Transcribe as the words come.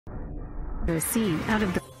A seed out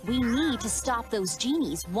of the... We need to stop those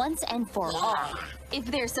genies once and for all. If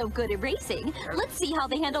they're so good at racing, let's see how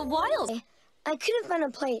they handle wild. I couldn't find a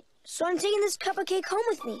plate, so I'm taking this cup of cake home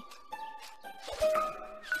with me.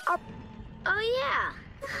 Oh yeah,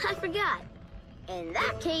 I forgot. In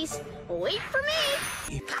that case, wait for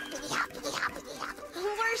me.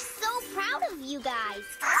 We're so proud of you guys.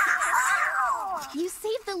 You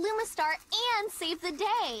saved the Lumistar and saved the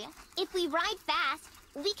day. If we ride fast,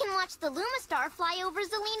 we can watch the Lumistar fly over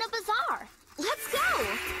Zelina Bazaar. Let's go!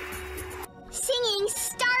 Singing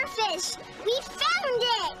starfish! We found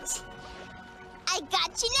it! I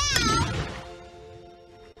got you now!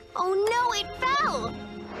 Oh no, it fell!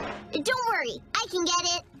 Don't worry, I can get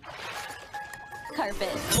it.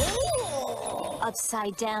 Carpet.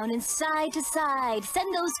 Upside down and side to side.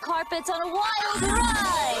 Send those carpets on a wild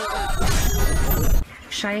ride!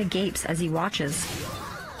 Shia gapes as he watches.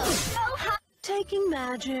 Taking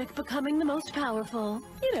magic, becoming the most powerful.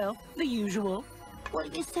 You know, the usual.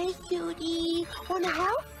 What do you say, cutie? Wanna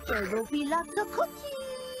help? There will be lots of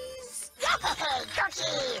cookies. Yay,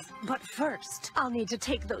 cookies! But first, I'll need to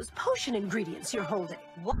take those potion ingredients you're holding.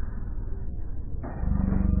 What?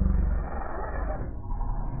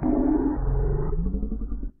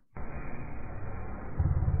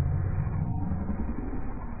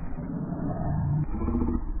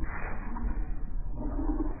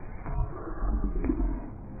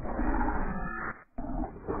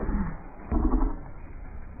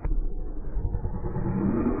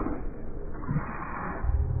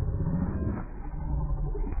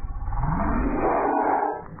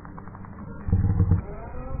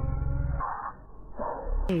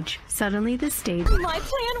 Suddenly the stage... My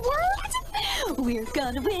plan worked! We're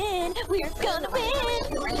gonna win! We're gonna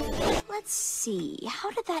win! Let's see, how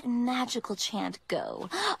did that magical chant go?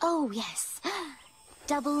 Oh, yes.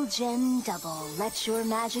 Double gem double, let your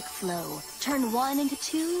magic flow. Turn 1 into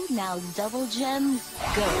 2, now double gem,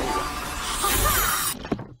 go.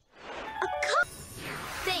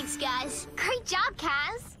 Thanks, guys. Great job,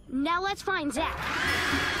 Kaz. Now let's find Zach.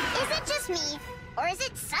 Is it just me? Or is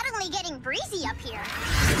it suddenly getting breezy up here?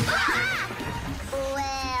 Ah!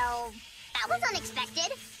 Well, that was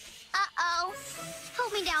unexpected. Uh-oh.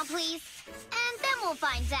 Hold me down, please. And then we'll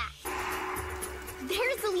find Zach.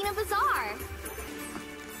 There's Zelina Bazaar.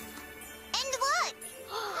 And look!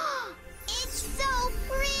 It's so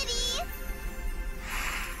pretty!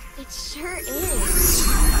 It sure is.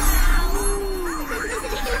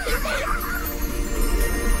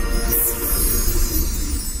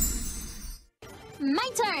 My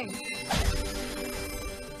turn!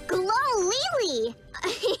 Glow Lily!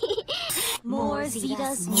 More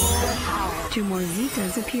Zetas, more power. 2 more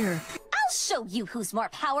Zetas appear. I'll show you who's more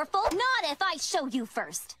powerful. Not if I show you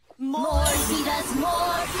first. More Zetas,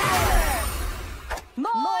 more power.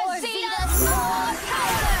 More Zetas, more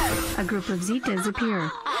power. A group of Zetas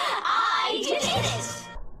appear. I did it!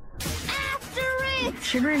 After it!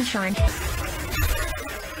 Shimmer and shine.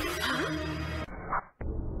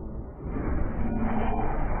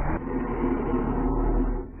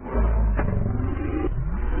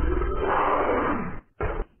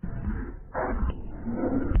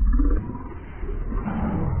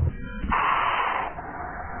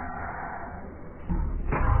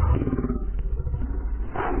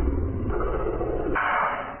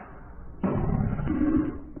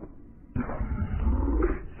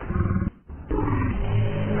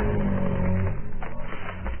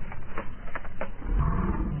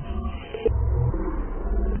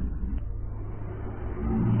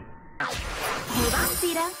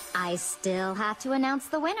 I still have to announce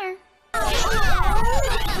the winner.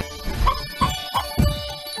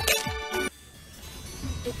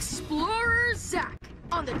 Explorer Zack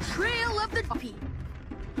on the trail of the poppy.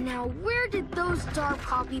 Now, where did those dark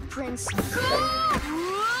poppy prints go? All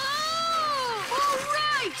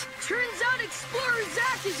right! Turns out Explorer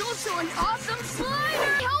Zack is also an awesome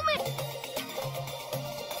slider. Helmet.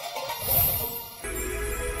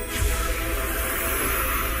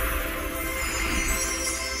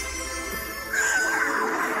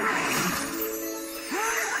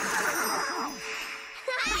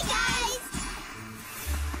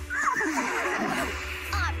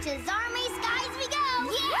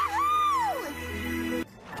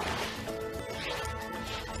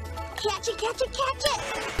 Catch it, catch it, catch it!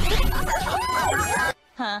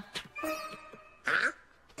 Huh?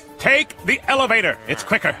 Take the elevator. It's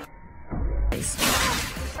quicker.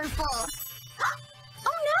 Purple.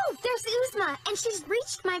 Oh no, there's Uzma, and she's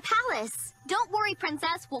reached my palace. Don't worry,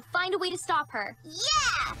 Princess. We'll find a way to stop her.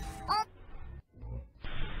 Yeah!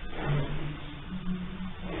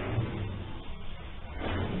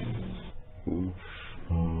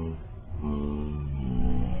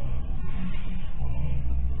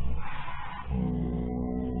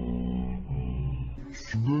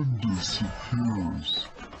 disappears.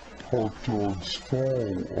 Hot dogs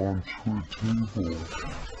fall onto a table.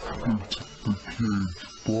 The cage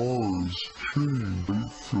bars change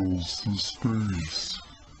and fills the space.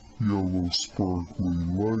 Yellow sparkly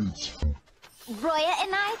lights. Roya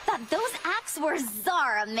and I thought those acts were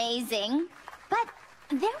amazing. But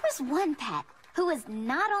there was one pet who was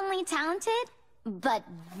not only talented, but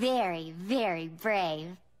very, very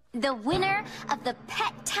brave. The winner of the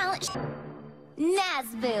Pet Talent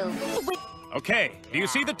Nazboo. Okay, do you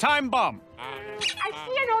see the time bomb? I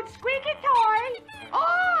see an old squeaky toy. Oh,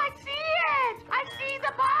 I see it. I see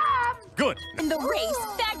the bomb. Good. In the race,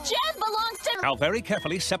 that gem belongs to... Now very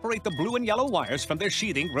carefully separate the blue and yellow wires from their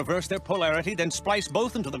sheathing, reverse their polarity, then splice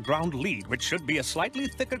both into the ground lead, which should be a slightly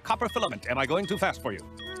thicker copper filament. Am I going too fast for you?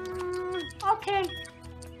 Okay.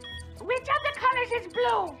 Which of the colors is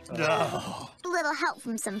blue? No. A little help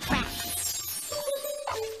from some friends.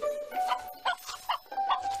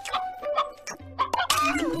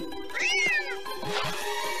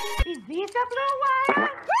 Is this a blue wire?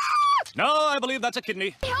 No, I believe that's a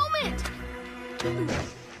kidney. Helmet!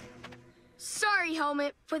 Sorry,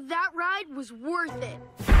 Helmet, but that ride was worth it.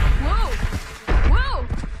 Whoa! Whoa!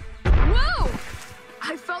 Whoa!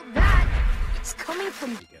 I felt that. It's coming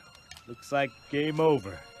from... Looks like game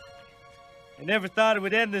over. I never thought it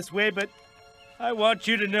would end this way, but I want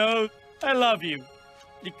you to know I love you,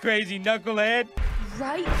 you crazy knucklehead.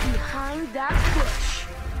 Right behind that bush.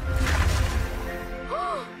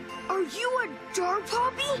 Are you a Dar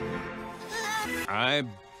Poppy? I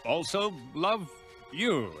also love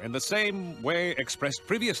you in the same way expressed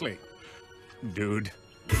previously, dude.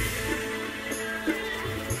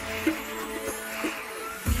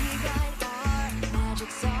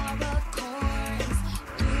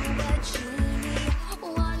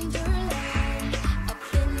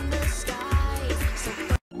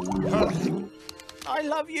 I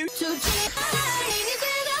love you.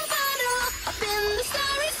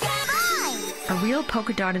 A real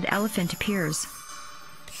polka-dotted elephant appears.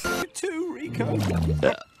 You too, Rico. And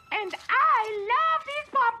I love this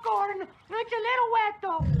popcorn. It's a little wet,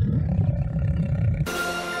 though.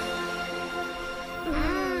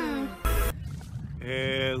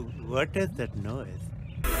 What is that noise?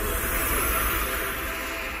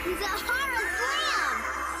 Zahrora Slam!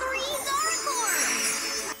 3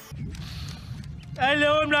 Zarkors! I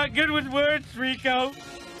know I'm not good with words, Rico,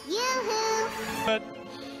 Yoo-hoo! but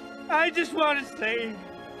I just want to say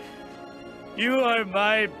you are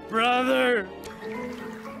my brother.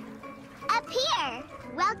 Up here!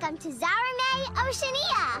 Welcome to Zahrora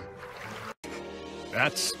Oceania!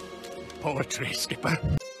 That's poetry, Skipper.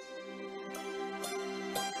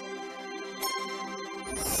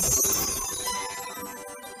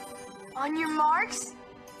 On your marks,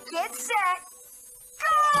 get set,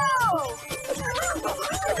 go!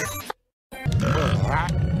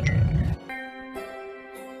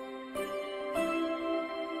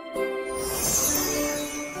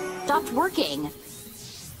 Stopped working.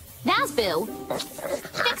 Nazboo,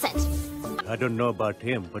 fix it. I don't know about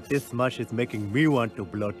him, but this mush is making me want to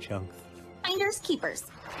blow chunks. Finders keepers.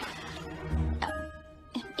 Oh,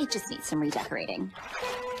 it just needs some redecorating.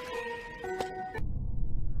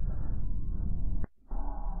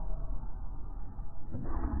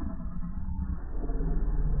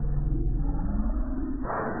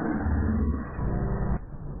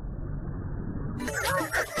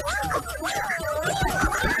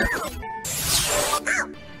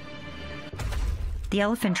 The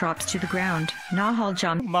elephant drops to the ground. Nahal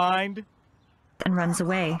jumps Mind? and runs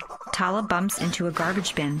away. Tala bumps into a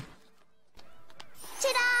garbage bin.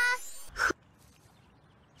 Ta-da!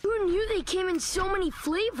 Who knew they came in so many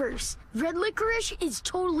flavors? Red licorice is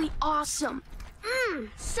totally awesome.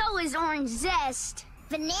 So is orange zest.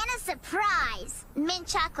 Banana surprise! Mint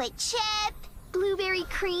chocolate chip! Blueberry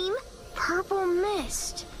cream! Purple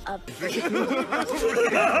mist.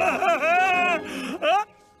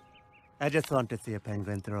 I just want to see a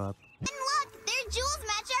penguin throw up. And look! Their jewels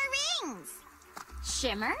match our rings!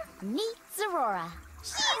 Shimmer, meet Zahrora.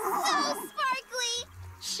 She's so sparkly!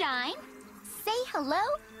 Shine, say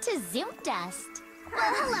hello to zoomdust.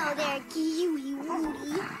 Well, hello there, cutie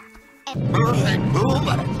Woody.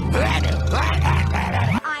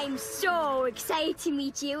 I'm so excited to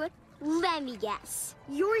meet you. Let me guess.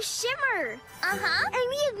 You're Shimmer. Uh-huh. And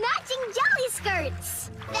we have matching jelly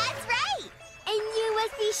skirts. That's right! And you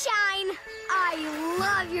must be Shine. I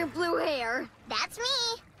love your blue hair. That's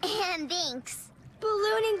me. And thanks.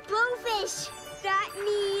 Balloon and blowfish. That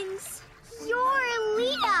means you're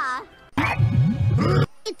Lita.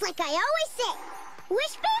 It's like I always say.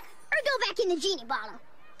 Wish back or go back in the genie bottle.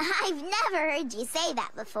 I've never heard you say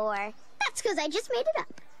that before. That's because I just made it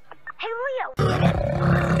up. Hey, Leo.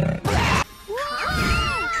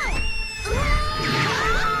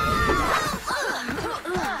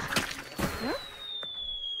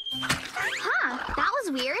 Huh, that was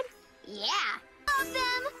weird. Yeah. Love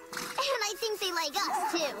them. And I think they like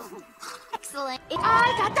us, too. Excellent.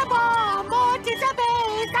 I got the ball. More to the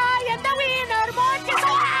base. I am the winner. More to the...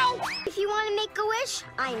 Ow! If you want to make a wish,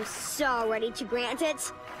 I'm so ready to grant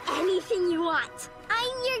it. Anything you want.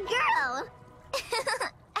 I'm your girl.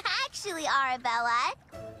 Actually, Arabella,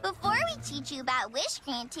 before we teach you about wish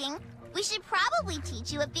granting, we should probably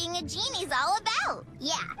teach you what being a genie's all about.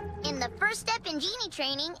 Yeah, and the first step in genie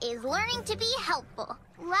training is learning to be helpful.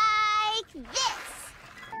 Like this.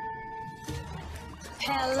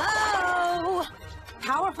 Hello!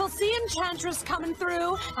 Powerful sea enchantress coming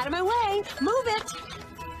through. Out of my way. Move it.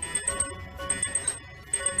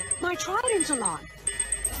 My trident along.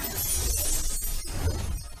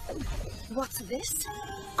 What's this?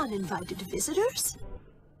 Uninvited visitors?